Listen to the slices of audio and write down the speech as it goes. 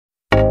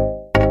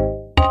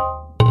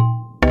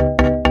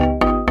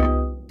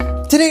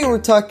Today we're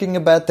talking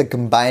about the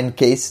combined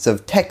cases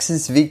of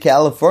Texas v.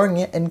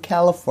 California and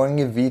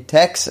California v.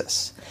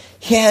 Texas.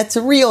 Yeah, it's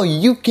a real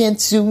you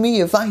can't sue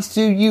me if I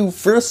sue you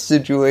first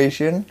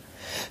situation.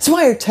 So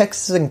why are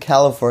Texas and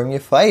California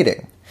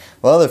fighting?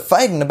 Well, they're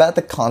fighting about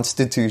the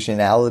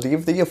constitutionality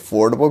of the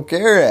Affordable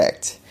Care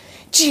Act.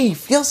 Gee,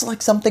 feels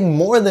like something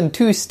more than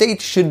two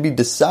states should be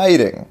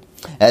deciding.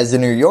 As a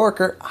New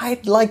Yorker,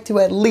 I'd like to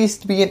at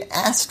least be an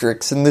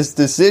asterisk in this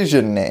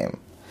decision name.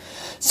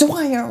 So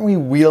why aren't we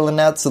wheeling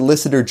out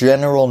Solicitor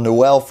General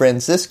Noel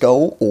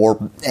Francisco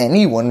or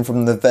anyone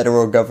from the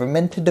federal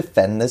government to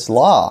defend this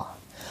law?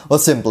 Well,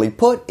 simply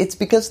put, it's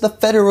because the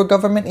federal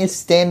government is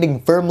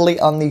standing firmly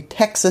on the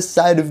Texas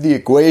side of the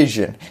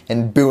equation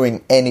and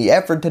booing any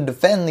effort to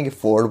defend the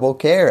Affordable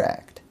Care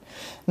Act.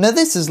 Now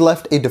this has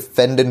left a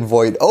defendant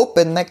void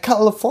open that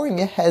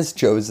California has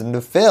chosen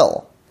to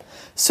fill.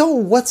 So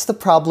what's the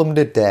problem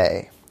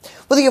today?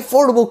 Well, the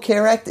Affordable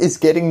Care Act is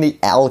getting the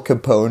Al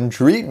Capone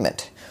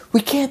treatment. We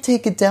can't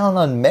take it down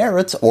on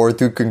merits or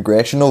through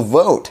congressional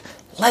vote.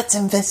 Let's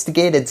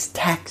investigate its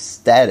tax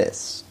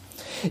status.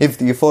 If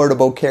the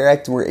Affordable Care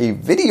Act were a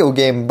video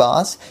game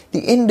boss,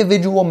 the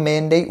individual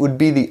mandate would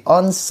be the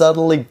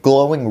unsubtly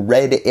glowing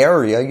red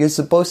area you're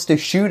supposed to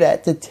shoot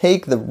at to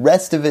take the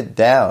rest of it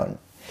down.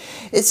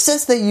 It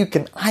says that you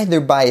can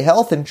either buy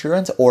health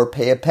insurance or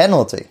pay a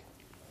penalty.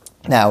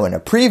 Now, in a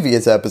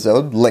previous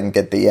episode, link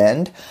at the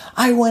end,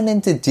 I went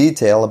into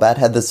detail about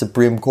how the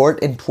Supreme Court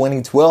in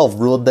 2012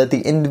 ruled that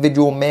the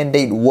individual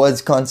mandate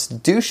was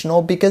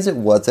constitutional because it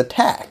was a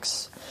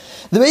tax.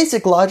 The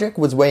basic logic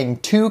was weighing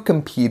two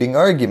competing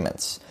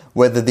arguments,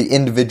 whether the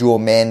individual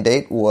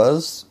mandate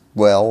was,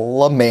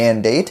 well, a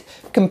mandate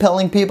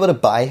compelling people to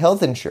buy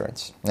health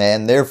insurance,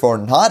 and therefore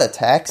not a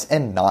tax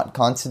and not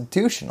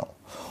constitutional.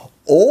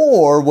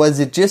 Or was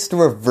it just a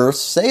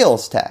reverse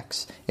sales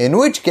tax, in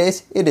which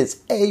case it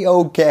is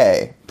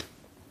A-OK.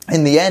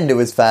 In the end it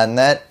was found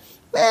that,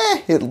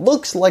 it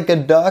looks like a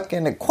duck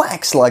and it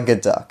quacks like a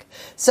duck,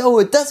 so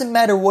it doesn't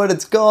matter what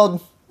it's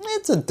called,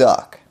 it's a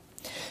duck.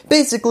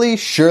 Basically,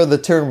 sure, the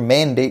term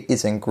mandate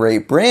isn't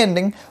great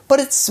branding, but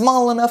it's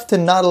small enough to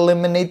not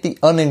eliminate the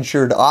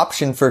uninsured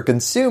option for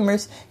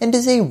consumers and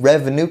is a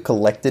revenue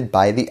collected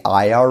by the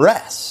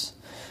IRS.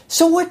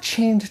 So what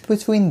changed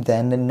between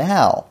then and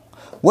now?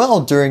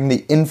 Well, during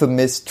the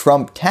infamous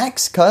Trump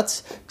tax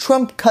cuts,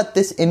 Trump cut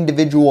this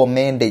individual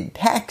mandate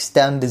tax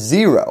down to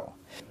zero.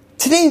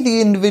 Today,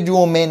 the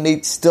individual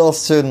mandate still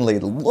certainly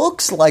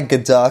looks like a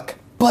duck,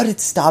 but it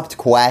stopped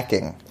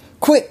quacking.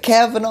 Quick,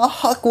 Kavanaugh,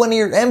 huck one of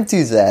your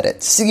empties at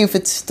it, see if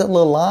it's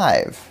still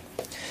alive.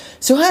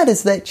 So how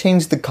does that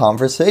change the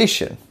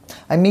conversation?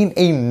 I mean,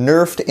 a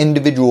nerfed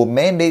individual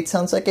mandate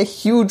sounds like a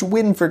huge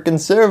win for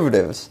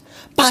conservatives.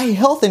 Buy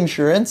health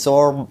insurance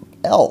or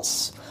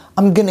else.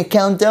 I'm gonna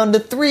count down to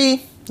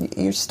 3.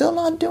 You're still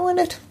not doing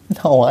it?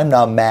 No, I'm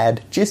not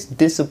mad, just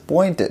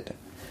disappointed.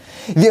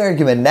 The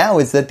argument now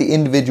is that the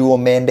individual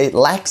mandate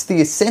lacks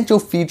the essential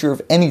feature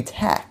of any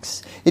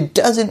tax. It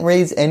doesn't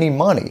raise any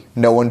money,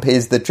 no one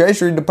pays the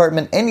Treasury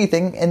Department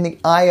anything, and the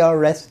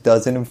IRS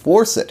doesn't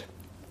enforce it.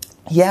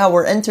 Yeah,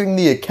 we're entering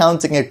the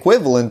accounting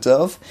equivalent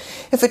of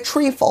if a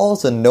tree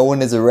falls and no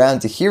one is around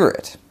to hear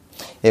it.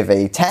 If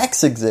a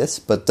tax exists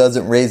but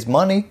doesn't raise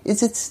money,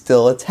 is it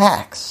still a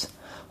tax?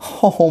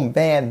 Oh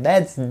man,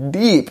 that's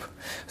deep.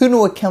 Who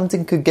knew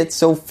accounting could get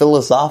so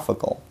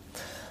philosophical?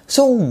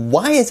 So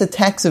why is a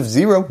tax of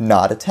zero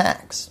not a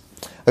tax?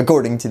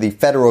 According to the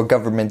federal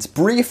government's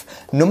brief,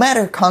 no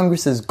matter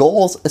Congress's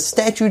goals, a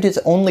statute is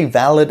only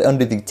valid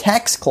under the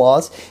tax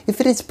clause if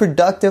it is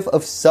productive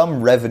of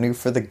some revenue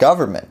for the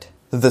government.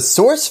 The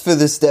source for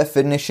this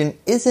definition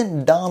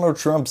isn't Donald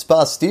Trump's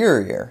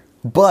posterior,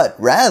 but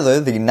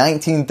rather the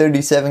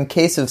 1937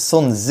 case of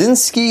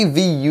Solzhenitsyn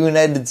v.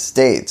 United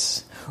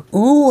States.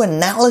 Ooh,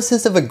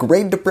 analysis of a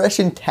Great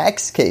Depression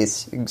tax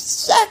case.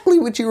 Exactly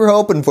what you were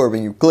hoping for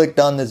when you clicked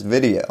on this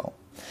video.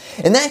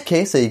 In that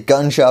case, a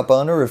gun shop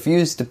owner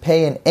refused to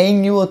pay an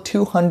annual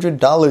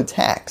 $200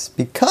 tax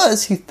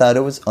because he thought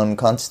it was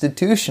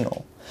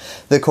unconstitutional.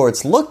 The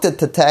courts looked at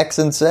the tax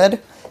and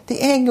said,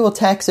 the annual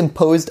tax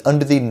imposed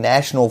under the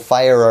National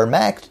Firearm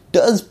Act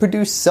does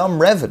produce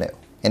some revenue,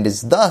 and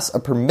is thus a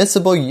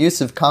permissible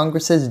use of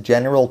Congress's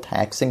general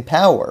taxing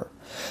power.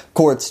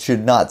 Courts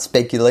should not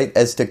speculate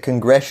as to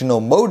congressional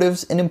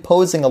motives in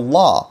imposing a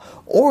law,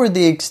 or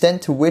the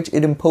extent to which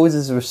it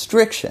imposes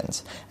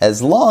restrictions,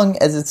 as long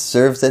as it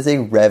serves as a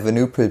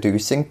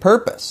revenue-producing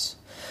purpose.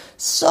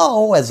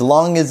 So, as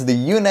long as the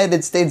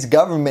United States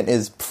government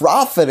is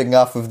profiting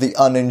off of the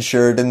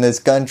uninsured in this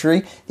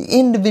country, the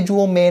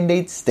individual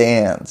mandate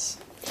stands.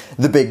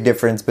 The big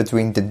difference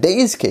between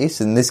today's case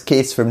and this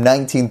case from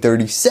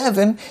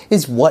 1937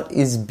 is what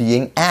is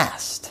being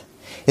asked.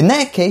 In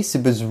that case,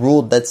 it was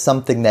ruled that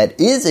something that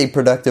is a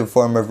productive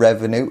form of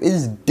revenue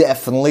is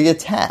definitely a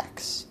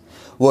tax.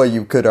 Well,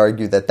 you could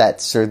argue that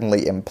that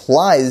certainly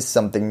implies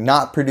something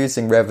not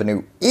producing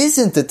revenue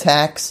isn't a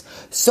tax.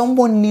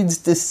 Someone needs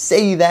to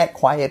say that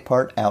quiet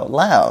part out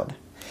loud.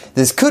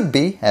 This could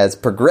be, as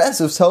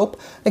progressives hope,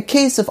 a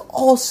case of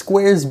all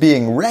squares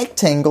being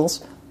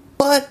rectangles,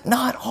 but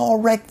not all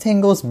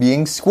rectangles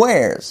being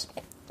squares.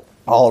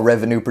 All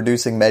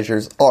revenue-producing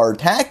measures are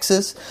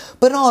taxes,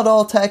 but not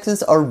all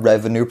taxes are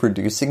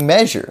revenue-producing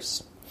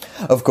measures.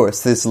 Of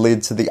course, this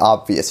leads to the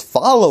obvious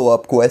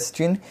follow-up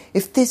question: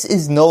 if this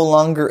is no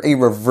longer a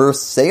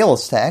reverse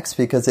sales tax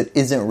because it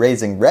isn't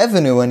raising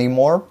revenue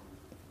anymore,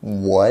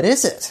 what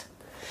is it?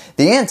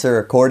 The answer,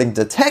 according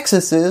to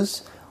Texas,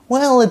 is,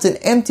 well, it's an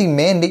empty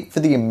mandate for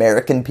the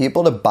American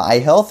people to buy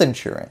health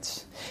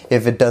insurance.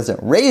 If it doesn't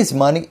raise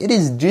money, it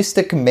is just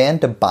a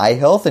command to buy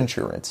health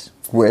insurance,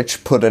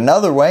 which, put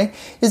another way,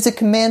 is a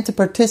command to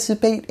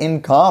participate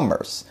in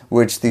commerce,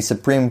 which the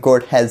Supreme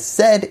Court has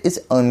said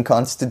is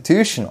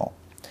unconstitutional.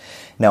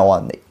 Now,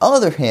 on the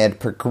other hand,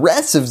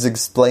 progressives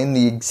explain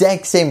the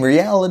exact same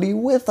reality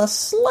with a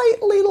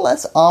slightly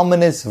less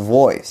ominous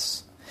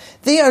voice.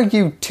 They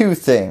argue two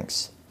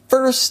things.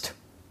 First,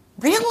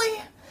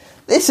 really?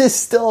 This is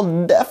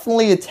still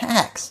definitely a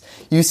tax.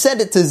 You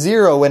set it to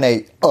zero in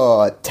a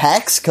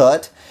tax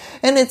cut,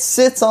 and it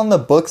sits on the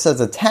books as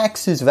a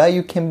tax whose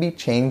value can be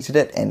changed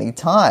at any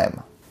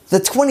time. The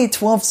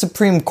 2012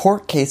 Supreme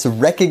Court case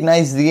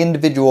recognized the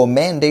individual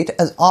mandate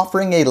as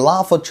offering a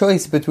lawful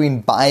choice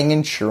between buying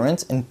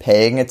insurance and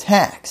paying a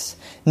tax.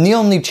 And the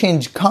only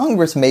change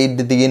Congress made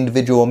to the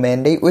individual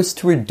mandate was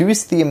to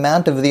reduce the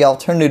amount of the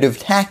alternative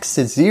tax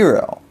to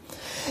zero.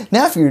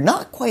 Now, if you're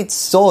not quite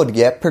sold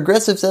yet,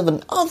 progressives have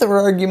another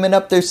argument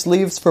up their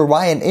sleeves for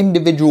why an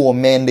individual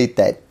mandate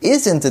that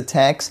isn't a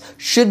tax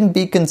shouldn't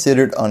be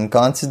considered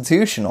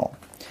unconstitutional.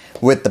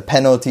 With the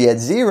penalty at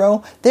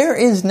zero, there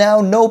is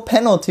now no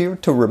penalty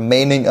to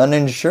remaining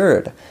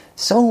uninsured.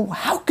 So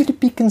how could it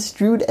be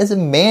construed as a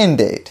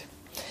mandate?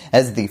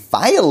 As the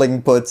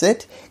filing puts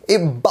it,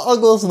 it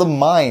boggles the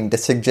mind to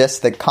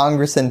suggest that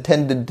Congress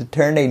intended to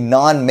turn a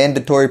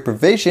non-mandatory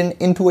provision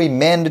into a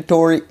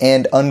mandatory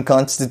and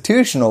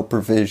unconstitutional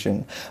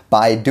provision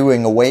by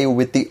doing away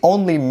with the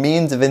only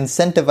means of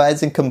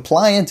incentivizing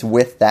compliance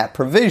with that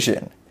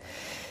provision.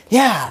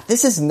 Yeah,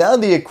 this is now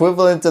the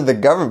equivalent of the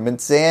government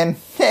saying,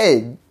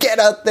 hey, get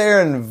out there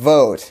and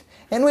vote.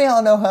 And we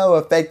all know how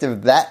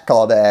effective that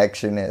call to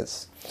action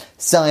is.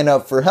 Sign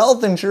up for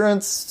health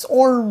insurance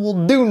or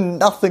we'll do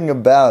nothing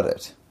about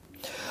it.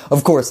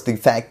 Of course, the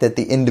fact that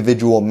the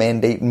individual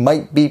mandate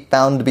might be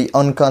found to be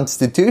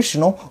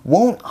unconstitutional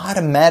won't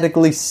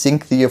automatically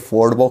sink the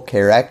Affordable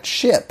Care Act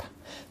ship.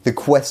 The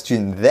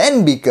question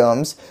then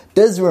becomes,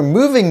 does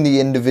removing the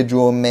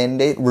individual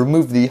mandate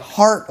remove the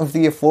heart of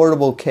the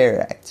Affordable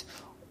Care Act?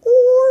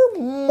 Or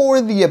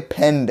more the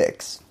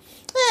appendix?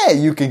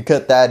 You can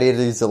cut that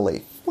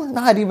easily. We're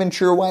not even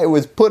sure why it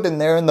was put in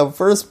there in the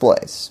first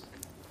place.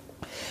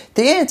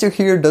 The answer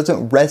here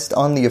doesn't rest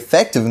on the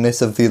effectiveness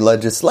of the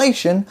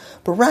legislation,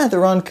 but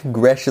rather on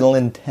congressional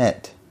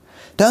intent.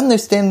 To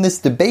understand this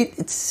debate,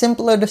 it's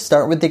simpler to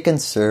start with the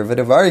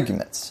conservative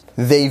arguments.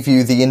 They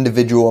view the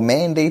individual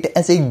mandate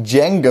as a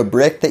Jenga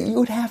brick that you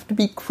would have to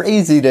be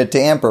crazy to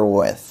tamper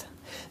with.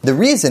 The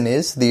reason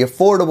is, the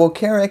Affordable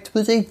Care Act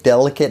was a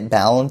delicate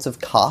balance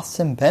of costs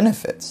and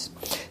benefits.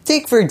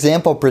 Take, for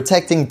example,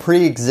 protecting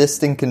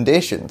pre-existing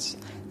conditions.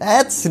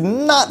 That's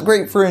not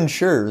great for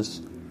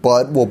insurers,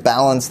 but we'll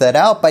balance that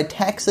out by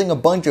taxing a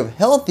bunch of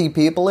healthy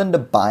people into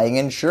buying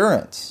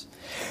insurance.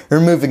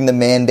 Removing the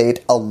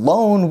mandate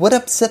alone would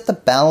upset the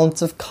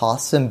balance of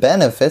costs and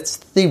benefits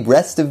that the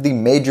rest of the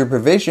major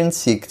provisions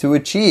seek to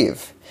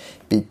achieve.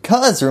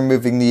 Because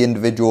removing the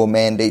individual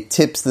mandate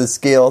tips the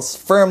scales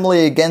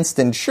firmly against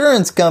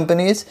insurance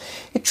companies,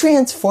 it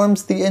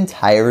transforms the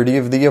entirety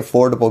of the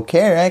Affordable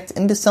Care Act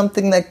into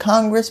something that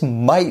Congress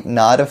might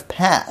not have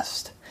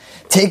passed.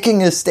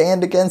 Taking a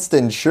stand against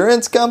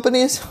insurance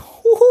companies?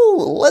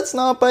 Let's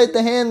not bite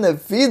the hand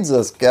that feeds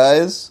us,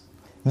 guys.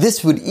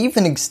 This would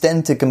even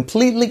extend to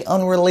completely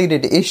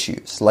unrelated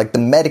issues like the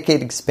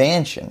Medicaid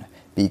expansion,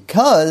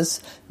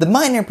 because the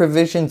minor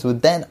provisions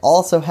would then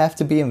also have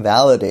to be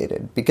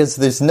invalidated because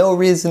there's no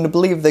reason to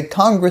believe that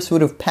Congress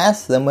would have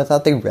passed them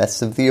without the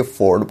rest of the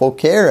Affordable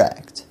Care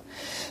Act.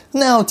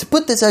 Now, to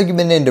put this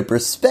argument into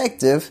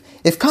perspective,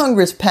 if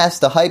Congress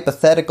passed a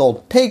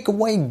hypothetical take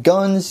away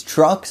guns,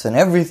 trucks, and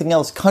everything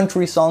else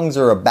country songs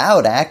are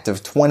about Act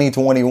of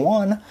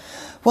 2021,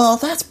 well,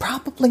 that's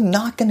probably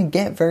not going to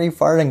get very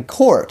far in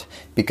court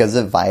because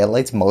it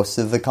violates most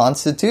of the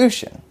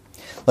Constitution.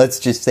 Let's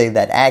just say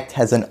that Act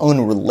has an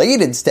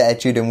unrelated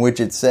statute in which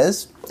it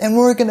says, and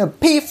we're going to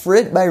pay for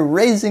it by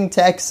raising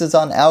taxes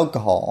on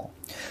alcohol.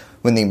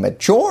 When the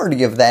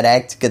majority of that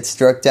act gets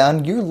struck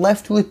down, you're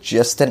left with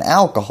just an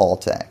alcohol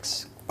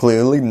tax.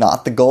 Clearly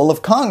not the goal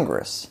of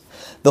Congress.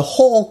 The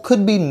whole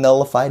could be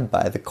nullified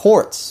by the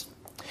courts.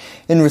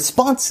 In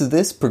response to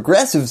this,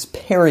 progressives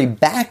parry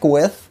back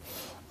with,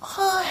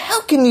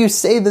 how can you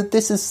say that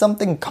this is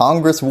something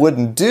Congress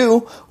wouldn't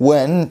do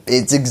when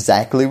it's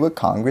exactly what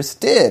Congress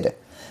did?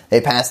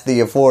 They passed the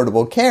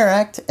Affordable Care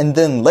Act, and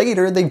then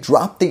later they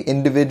dropped the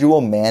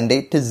individual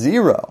mandate to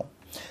zero.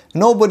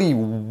 Nobody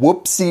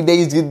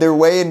whoopsie-daisied their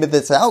way into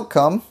this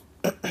outcome.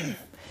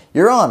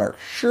 Your Honor,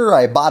 sure,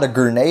 I bought a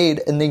grenade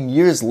and then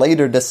years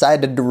later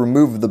decided to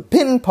remove the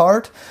pin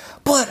part,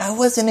 But I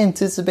wasn't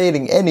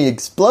anticipating any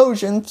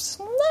explosions.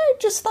 I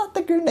just thought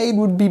the grenade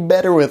would be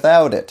better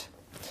without it.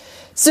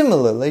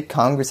 Similarly,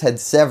 Congress had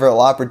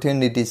several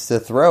opportunities to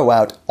throw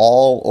out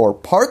all or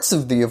parts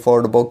of the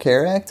Affordable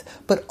Care Act,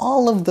 but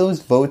all of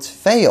those votes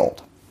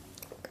failed.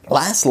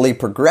 Lastly,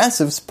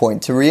 progressives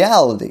point to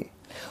reality.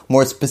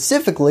 More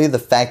specifically, the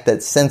fact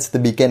that since the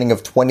beginning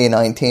of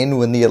 2019,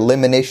 when the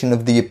elimination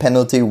of the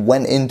penalty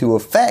went into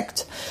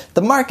effect,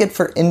 the market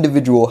for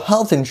individual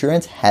health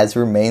insurance has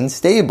remained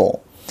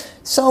stable.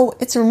 So,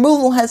 its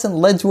removal hasn't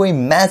led to a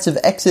massive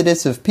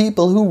exodus of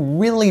people who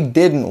really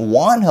didn't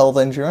want health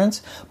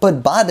insurance,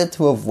 but bought it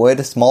to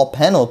avoid a small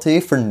penalty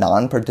for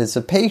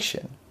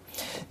non-participation.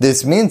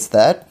 This means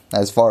that,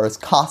 as far as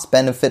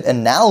cost-benefit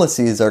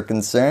analyses are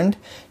concerned,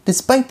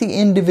 despite the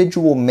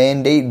individual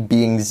mandate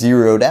being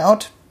zeroed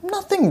out,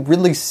 nothing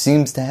really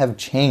seems to have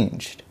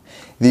changed.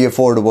 The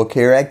Affordable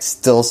Care Act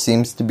still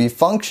seems to be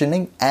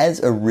functioning as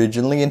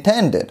originally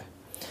intended.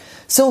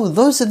 So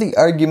those are the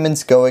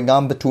arguments going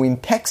on between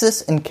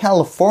Texas and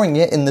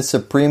California in the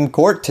Supreme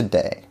Court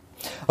today.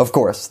 Of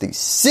course, the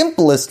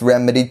simplest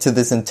remedy to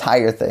this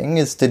entire thing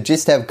is to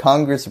just have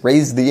Congress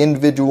raise the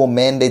individual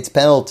mandate's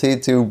penalty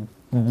to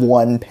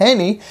 1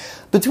 penny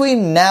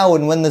between now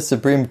and when the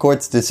Supreme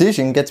Court's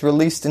decision gets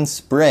released in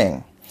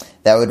spring.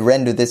 That would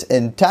render this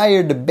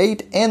entire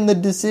debate and the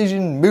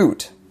decision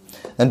moot.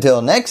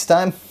 Until next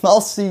time, I'll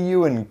see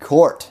you in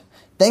court.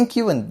 Thank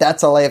you, and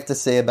that's all I have to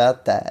say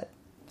about that.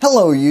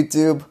 Hello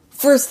YouTube!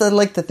 First, I'd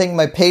like to thank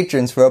my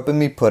patrons for helping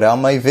me put out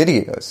my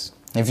videos.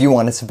 If you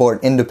want to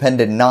support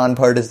independent,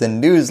 nonpartisan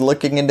news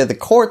looking into the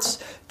courts,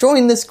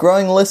 join this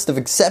growing list of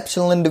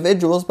exceptional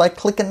individuals by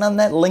clicking on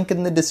that link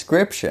in the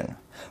description.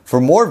 For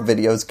more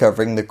videos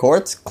covering the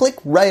courts, click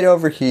right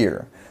over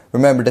here.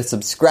 Remember to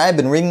subscribe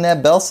and ring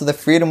that bell so the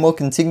freedom will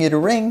continue to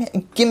ring,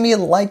 and give me a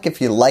like if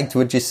you liked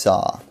what you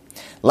saw.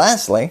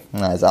 Lastly,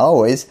 as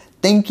always,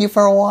 thank you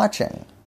for watching.